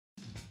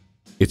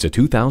It's a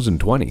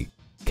 2020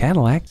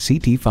 Cadillac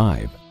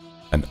CT5.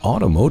 An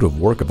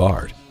automotive work of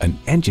art, an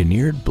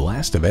engineered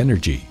blast of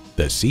energy,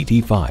 the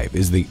CT5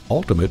 is the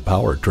ultimate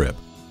power trip.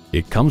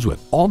 It comes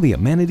with all the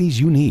amenities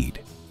you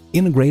need.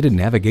 Integrated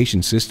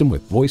navigation system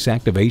with voice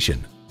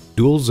activation,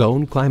 dual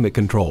zone climate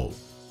control,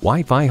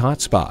 Wi-Fi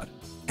hotspot,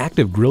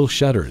 active grille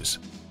shutters,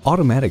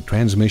 automatic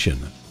transmission,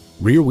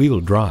 rear wheel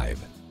drive,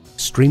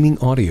 streaming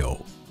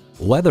audio,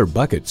 leather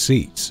bucket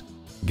seats,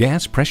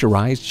 gas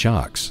pressurized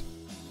shocks,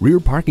 rear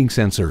parking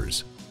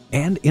sensors,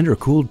 and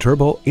intercooled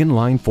turbo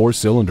inline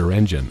 4-cylinder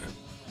engine.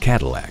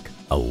 Cadillac,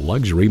 a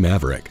luxury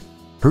maverick.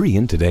 Hurry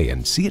in today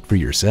and see it for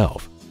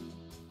yourself.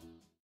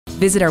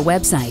 Visit our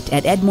website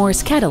at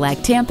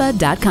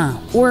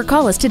edmorsecadillactampa.com or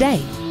call us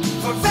today.